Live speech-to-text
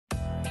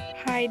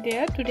Hi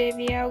there, today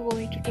we are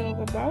going to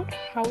talk about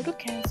how to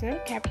cancel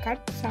CapCut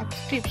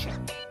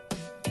subscription.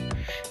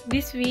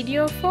 This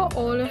video for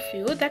all of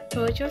you that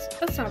purchase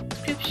a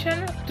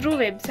subscription through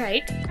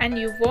website and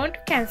you want to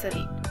cancel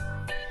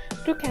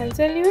it. To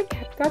cancel your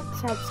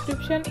CapCut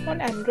subscription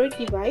on Android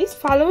device,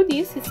 follow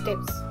these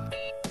steps.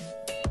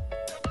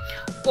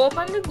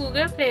 Open the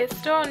Google Play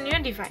Store on your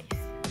device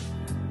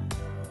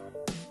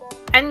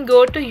and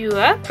go to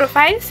your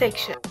profile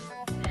section.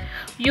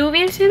 You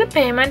will see the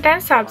payment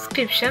and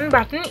subscription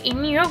button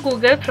in your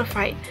Google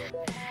profile.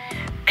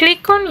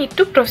 Click on it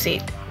to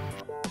proceed.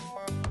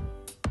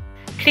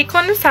 Click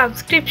on the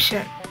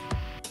subscription.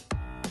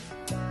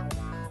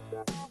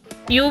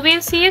 You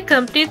will see a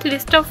complete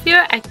list of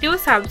your active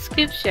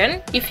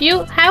subscription if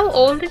you have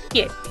already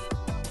yet.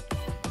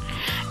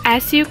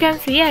 As you can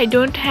see, I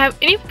don't have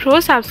any pro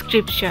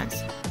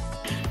subscriptions,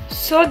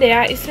 so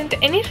there isn't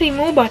any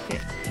remove button.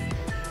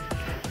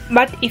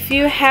 But if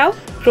you have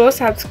Pro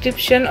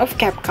subscription of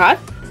CapCut,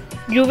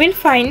 you will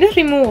find the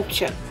remove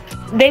option.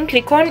 Then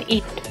click on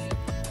it.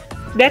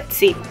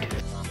 That's it.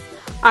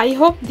 I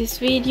hope this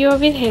video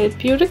will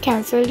help you to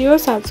cancel your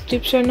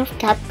subscription of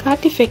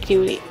CapCut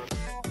effectively.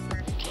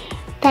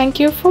 Thank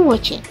you for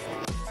watching.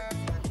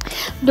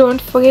 Don't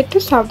forget to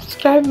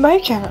subscribe my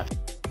channel.